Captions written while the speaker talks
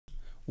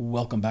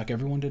Welcome back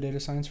everyone to Data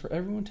Science for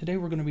Everyone. Today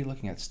we're going to be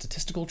looking at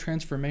statistical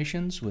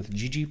transformations with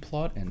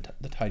ggplot and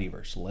the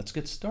tidyverse. So let's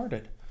get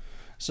started.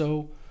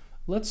 So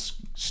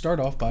let's start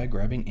off by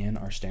grabbing in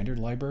our standard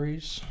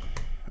libraries.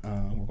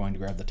 We're going to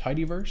grab the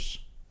tidyverse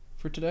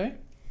for today.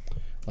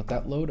 Let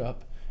that load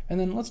up. And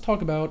then let's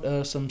talk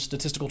about some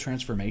statistical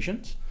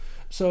transformations.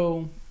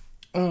 So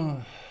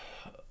we're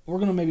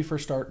going to maybe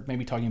first start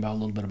talking about a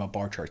little bit about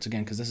bar charts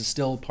again, because this is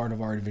still part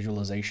of our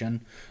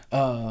visualization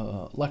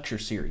lecture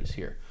series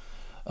here.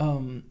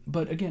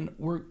 But again,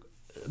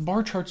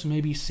 bar charts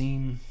maybe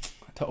seem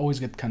to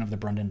always get kind of the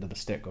brunt end of the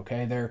stick,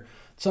 okay?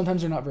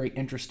 Sometimes they're not very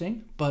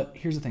interesting, but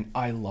here's the thing,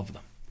 I love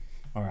them,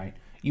 all right?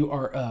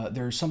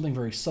 There's something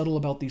very subtle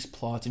about these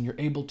plots, and you're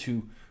able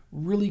to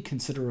really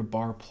consider a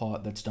bar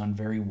plot that's done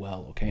very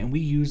well, okay? And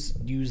we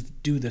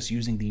do this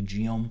using the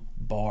geom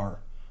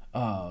bar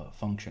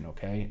function,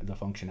 okay? The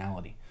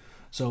functionality.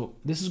 So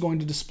this is going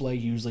to display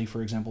usually,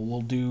 for example,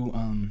 we're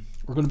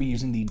going to be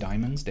using the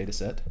diamonds data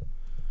set.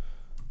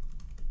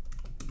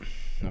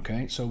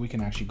 Okay, so we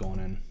can actually go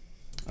in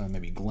and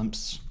maybe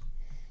glimpse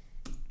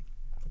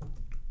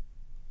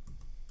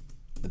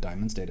the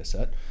diamonds data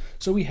set.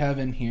 So we have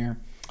in here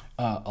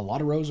a lot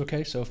of rows,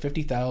 okay, so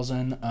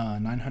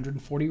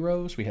 50,940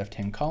 rows. We have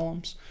 10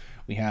 columns.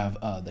 We have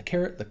the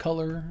caret, the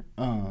color,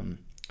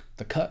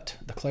 the cut,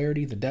 the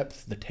clarity, the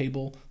depth, the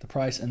table, the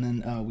price, and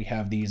then we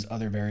have these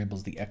other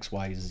variables, the X,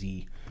 Y,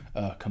 Z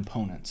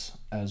components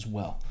as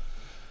well.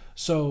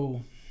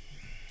 So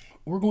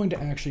we're going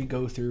to actually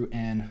go through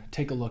and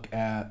take a look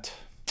at,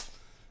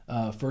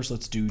 first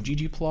let's do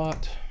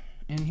ggplot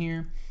in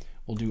here.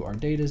 We'll do our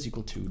data is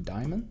equal to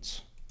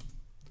diamonds.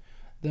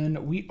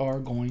 Then we are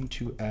going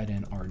to add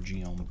in our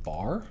geom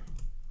bar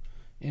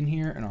in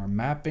here, and our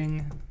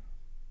mapping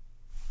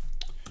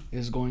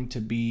is going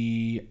to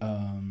be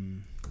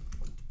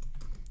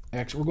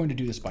X. We're going to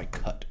do this by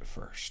cut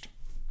first.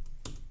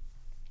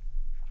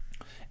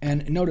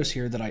 And notice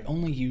here that I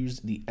only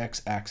used the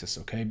x-axis,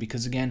 okay?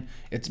 Because again,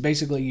 it's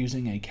basically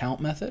using a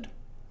count method,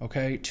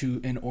 okay,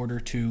 in order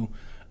to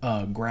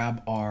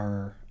grab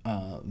our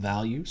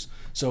values.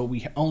 So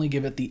we only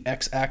give it the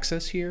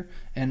x-axis here,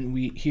 and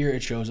here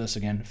it shows us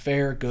again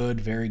fair, good,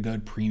 very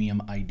good,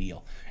 premium,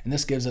 ideal. And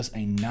this gives us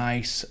a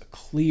nice,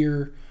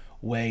 clear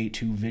way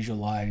to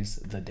visualize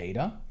the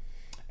data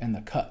and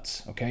the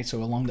cuts, okay?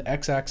 So along the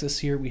x-axis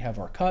here, we have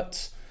our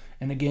cuts.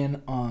 And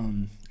again,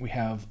 we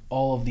have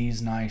all of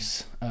these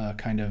nice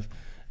kind of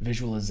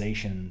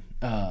visualization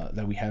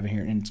that we have in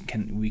here,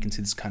 and we can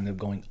see this kind of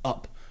going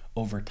up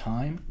over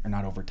time, or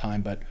not over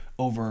time, but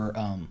over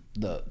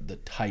the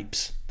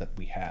types that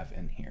we have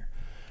in here.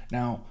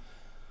 Now,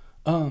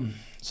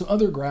 some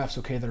other graphs,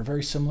 okay, that are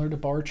very similar to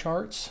bar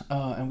charts,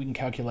 and we can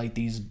calculate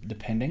these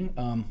depending.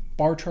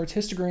 Bar charts,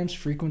 histograms,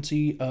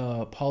 frequency,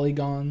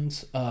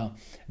 polygons,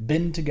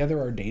 bin together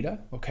our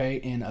data, okay,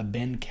 in a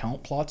bin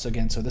count plots.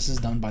 Again, so this is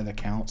done by the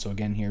count. So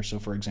again here, so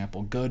for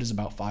example, good is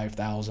about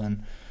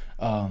 5,000.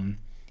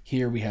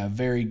 Here we have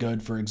very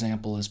good, for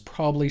example, is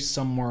probably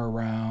somewhere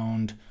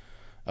around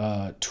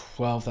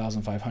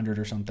 12,500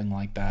 or something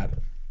like that,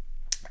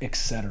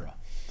 etc.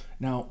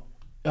 Now,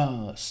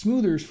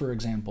 smoothers, for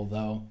example,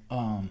 though,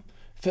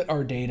 fit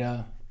our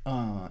data,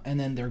 and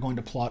then they're going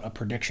to plot a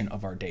prediction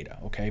of our data,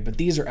 okay? But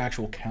these are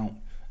actual count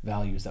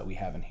values that we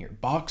have in here.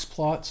 Box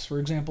plots, for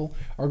example,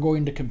 are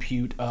going to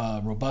compute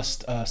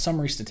robust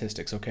summary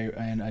statistics, okay,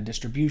 and a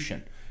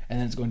distribution, and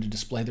then it's going to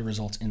display the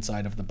results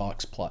inside of the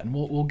box plot. And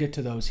we'll get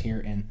to those here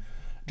in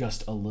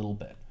just a little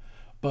bit.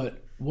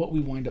 But what we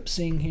wind up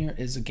seeing here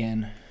is,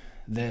 again,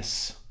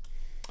 this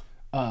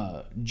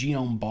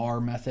geom bar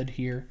method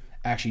here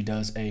actually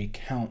does a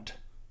count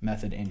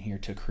method in here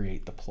to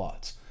create the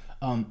plots.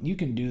 You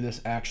can do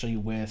this actually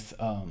with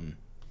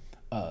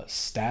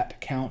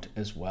stat count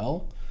as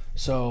well.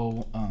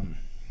 So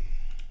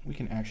we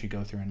can actually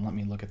go through and let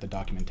me look at the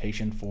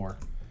documentation for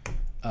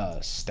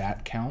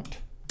stat count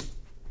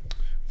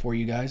for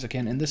you guys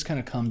again, and this kind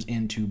of comes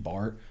into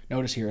bar.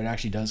 Notice here it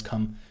actually does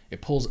come, it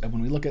pulls,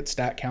 when we look at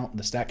stat count,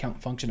 the stat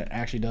count function, it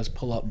actually does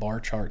pull up bar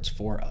charts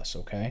for us,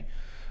 okay?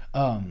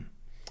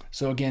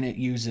 So again, it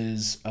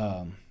uses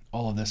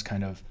all of this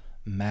kind of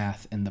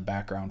math in the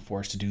background for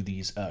us to do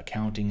these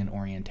counting and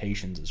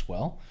orientations as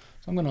well.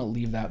 So I'm going to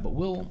leave that, but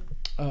we'll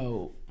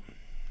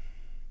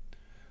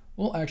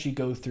actually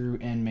go through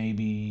and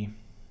maybe,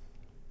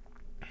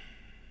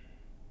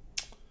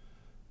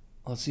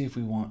 let's see if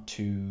we want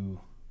to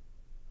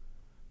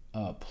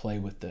play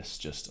with this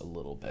just a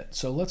little bit.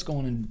 So let's go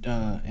in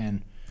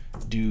and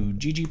do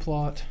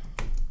ggplot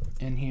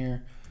in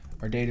here.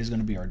 Our data is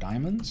going to be our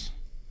diamonds.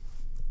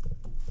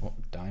 Oh,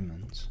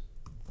 diamonds.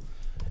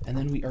 And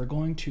then we are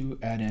going to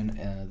add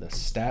in the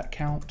stat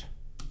count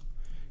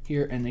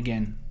here. And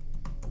again,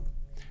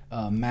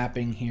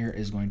 mapping here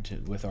is going to,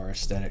 with our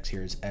aesthetics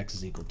here, is x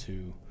is equal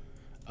to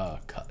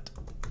cut.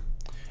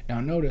 Now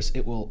notice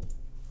it will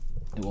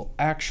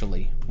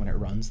actually, when it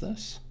runs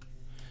this,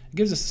 it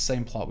gives us the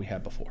same plot we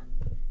had before.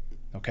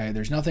 Okay,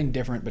 there's nothing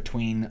different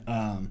between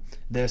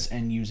this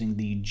and using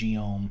the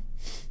geom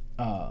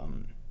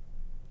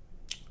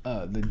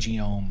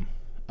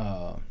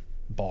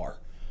bar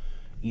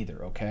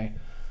either, okay?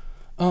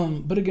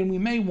 But again, we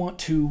may want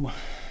to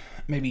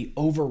maybe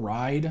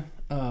override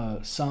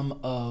some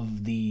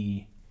of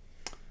the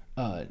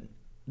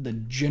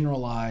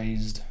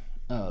generalized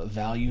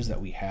values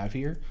that we have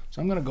here.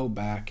 So I'm going to go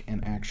back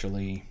and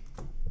actually,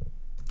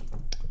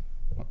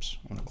 whoops,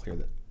 I'm going to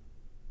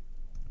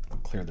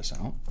clear this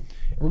out.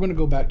 We're going to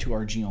go back to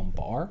our geom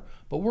bar,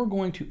 but we're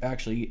going to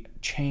actually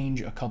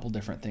change a couple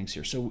different things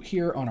here. So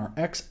here on our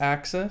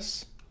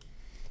x-axis,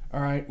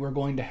 all right, we're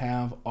going to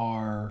have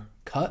our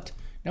cut.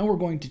 Now we're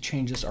going to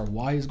change this. Our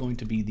y is going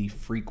to be the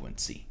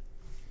frequency.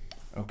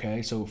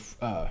 Okay, so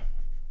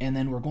and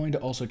then we're going to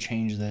also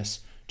change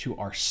this to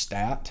our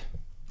stat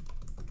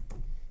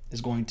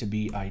is going to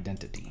be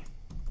identity.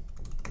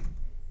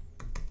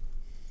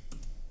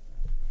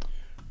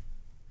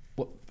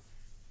 Whoop.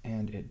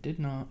 And it did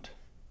not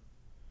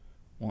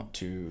want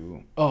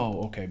to,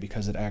 oh, okay,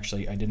 because I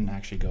didn't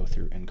actually go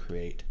through and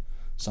create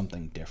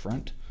something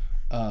different.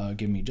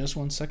 Give me just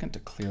 1 second to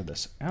clear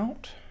this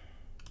out.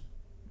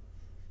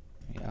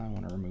 Yeah, I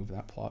want to remove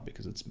that plot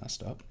because it's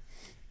messed up.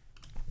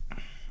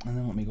 And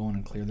then let me go in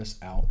and clear this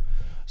out.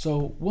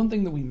 So one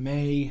thing that we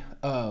may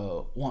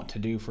want to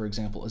do, for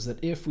example, is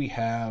that if we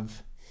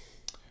have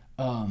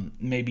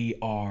maybe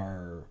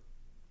our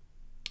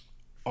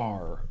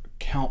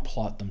count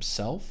plot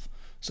themselves.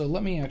 So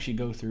let me actually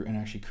go through and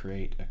actually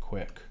create a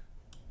quick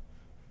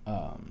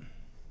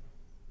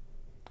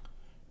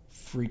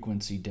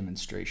frequency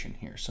demonstration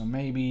here. So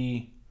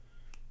maybe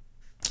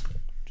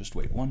just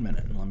wait 1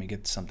 minute and let me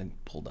get something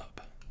pulled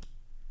up.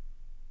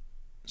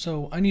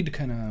 So I need to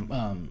kind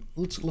of,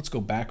 let's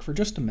go back for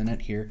just a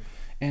minute here.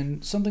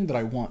 And something that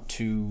I want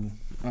to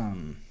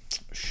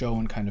show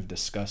and kind of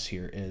discuss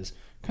here is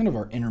kind of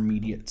our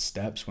intermediate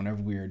steps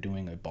whenever we are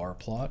doing a bar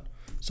plot.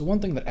 So one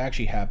thing that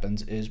actually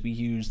happens is we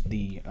use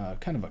the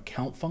kind of a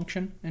count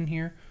function in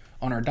here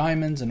on our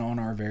diamonds and on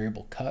our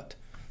variable cut.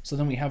 So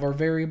then we have our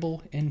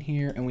variable in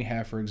here, and we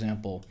have, for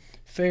example,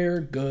 fair,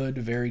 good,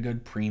 very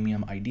good,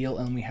 premium, ideal,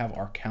 and we have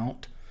our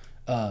count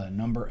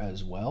number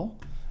as well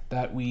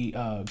that we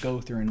go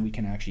through and we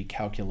can actually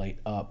calculate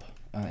up,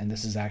 and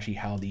this is actually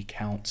how the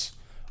counts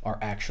are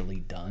actually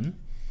done.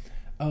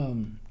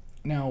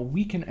 Now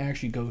we can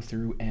actually go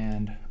through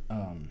and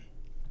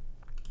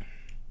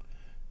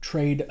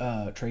trade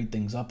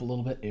things up a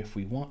little bit if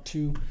we want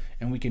to,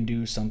 and we can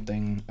do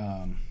something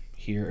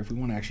here if we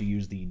want to actually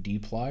use the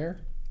dplyr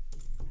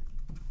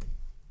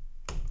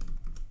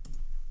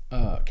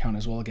count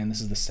as well. Again,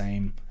 this is the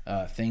same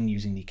thing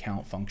using the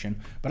count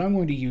function, but I'm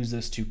going to use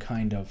this to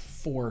kind of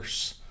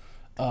force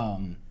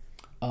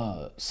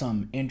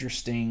some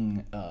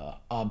interesting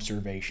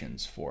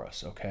observations for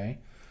us. Okay,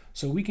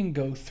 so we can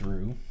go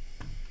through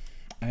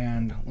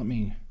and let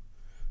me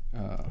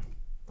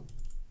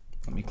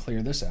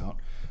clear this out.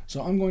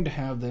 So I'm going to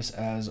have this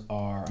as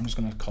our, I'm just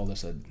going to call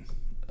this a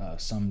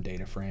some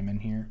data frame in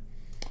here.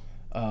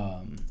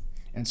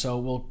 And so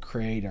we'll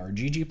create our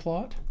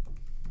ggplot,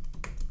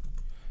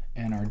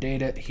 and our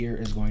data here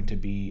is going to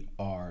be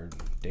our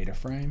data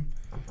frame.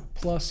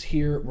 Plus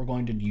here we're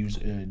going to use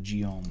a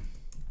geom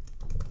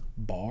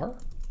bar.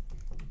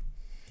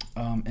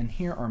 And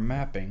here are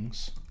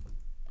mappings.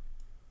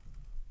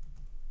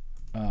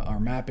 Our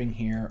mapping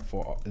here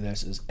for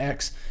this is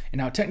X. And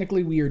now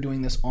technically we are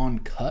doing this on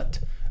cut,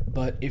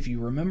 but if you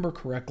remember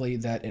correctly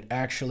that it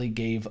actually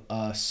gave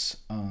us,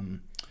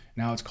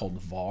 now it's called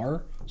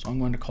var. So I'm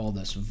going to call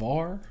this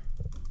var.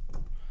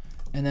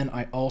 And then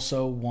I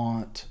also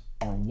want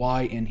our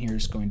Y in here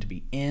is going to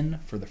be N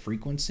for the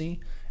frequency.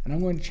 And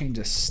I'm going to change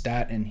the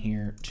stat in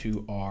here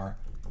to our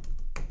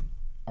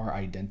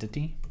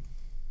identity.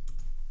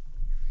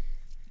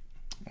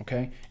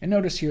 Okay, and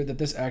notice here that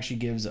this actually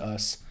gives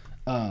us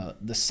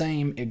the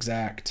same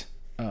exact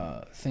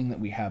thing that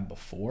we had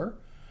before.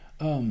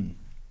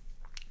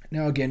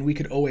 Now again, we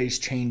could always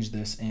change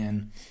this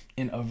in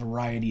a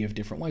variety of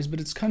different ways,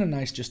 but it's kind of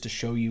nice just to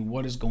show you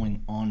what is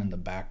going on in the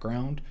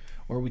background,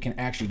 where we can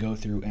actually go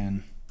through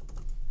and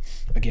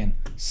again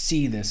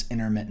see this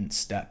intermittent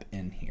step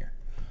in here.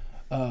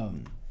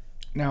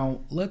 Now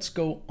let's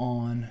go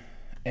on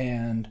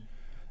and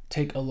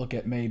take a look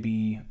at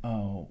maybe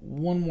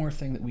one more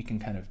thing that we can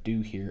kind of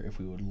do here if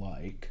we would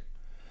like.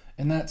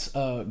 And that's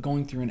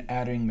going through and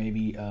adding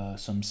maybe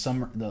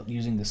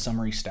using the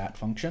summary stat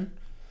function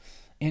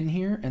in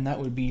here, and that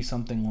would be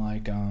something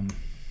like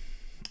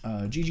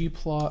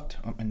ggplot.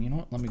 And you know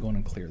what? Let me go in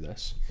and clear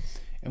this.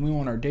 And we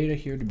want our data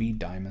here to be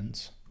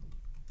diamonds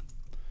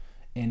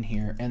in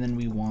here, and then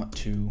we want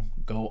to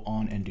go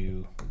on and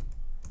do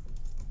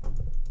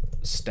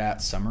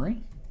stat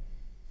summary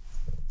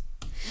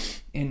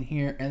in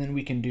here, and then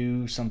we can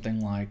do something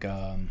like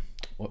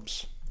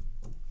whoops.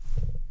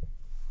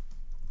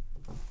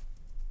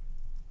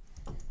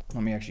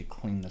 Let me actually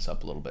clean this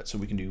up a little bit. So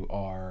we can do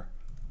our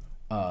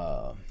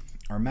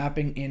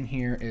mapping in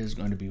here is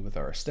going to be with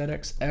our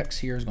aesthetics. X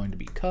here is going to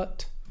be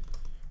cut.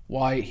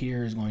 Y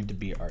here is going to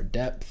be our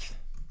depth.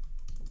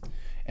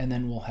 And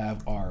then we'll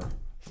have our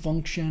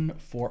function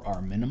for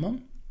our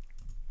minimum.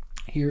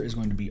 Here is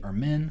going to be our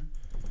min.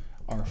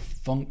 Our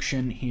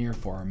function here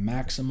for our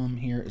maximum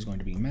here is going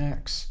to be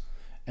max.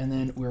 And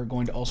then we're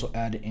going to also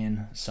add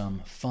in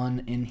some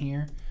fun in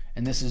here.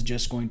 And this is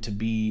just going to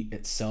be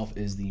itself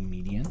is the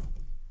median.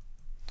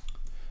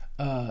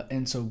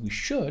 And so we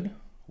should,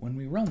 when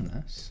we run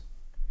this,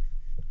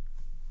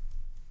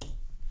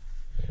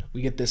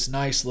 we get this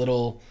nice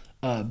little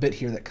bit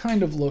here that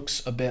kind of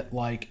looks a bit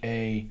like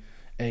a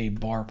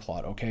bar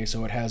plot. Okay,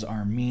 so it has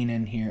our mean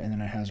in here, and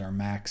then it has our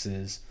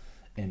maxes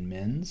and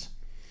mins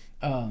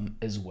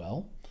as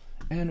well.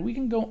 And we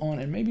can go on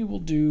and maybe we'll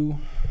do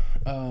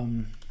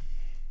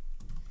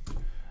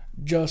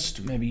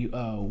just maybe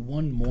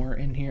one more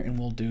in here, and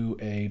we'll do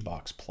a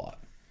box plot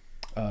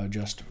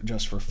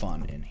just for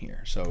fun in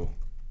here. So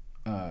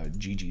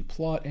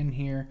ggplot in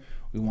here,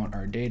 we want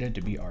our data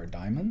to be our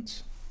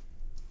diamonds.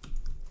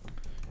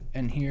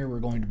 And here we're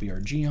going to be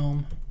our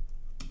geom,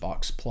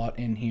 box plot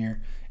in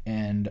here,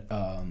 and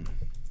our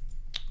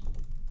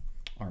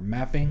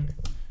mapping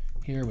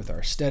here with our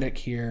aesthetic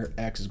here,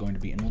 X is going to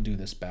be, and we'll do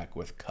this back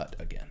with cut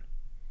again.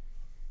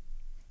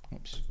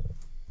 Oops.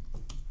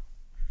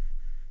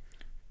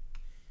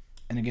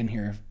 And again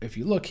here, if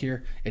you look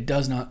here, it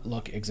does not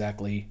look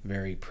exactly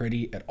very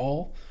pretty at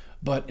all,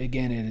 but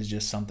again, it is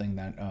just something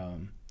that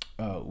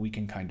we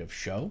can kind of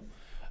show.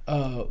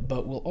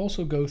 But we'll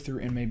also go through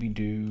and maybe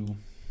do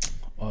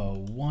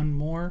one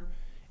more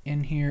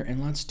in here,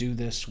 and let's do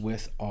this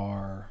with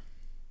our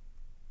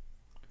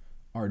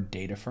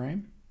data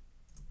frame,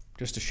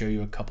 just to show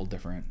you a couple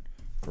different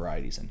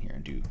varieties in here,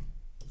 and do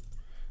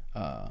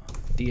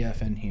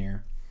df in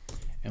here,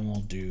 and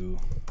we'll do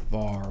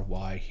var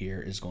y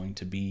here is going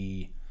to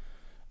be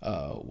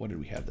what did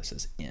we have this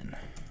as in.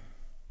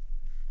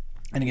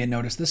 And again,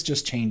 notice this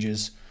just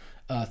changes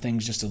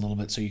things just a little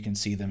bit so you can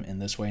see them in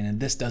this way, and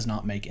this does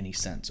not make any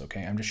sense.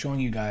 Okay, I'm just showing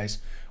you guys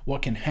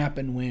what can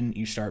happen when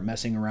you start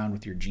messing around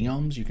with your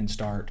geoms. You can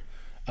start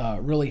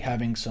really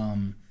having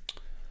some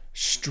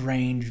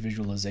strange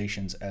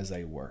visualizations, as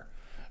they were.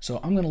 So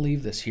I'm going to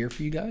leave this here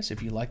for you guys.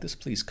 If you like this,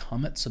 please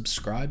comment,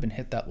 subscribe, and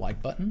hit that like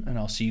button, and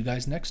I'll see you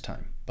guys next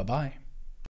time. Bye-bye.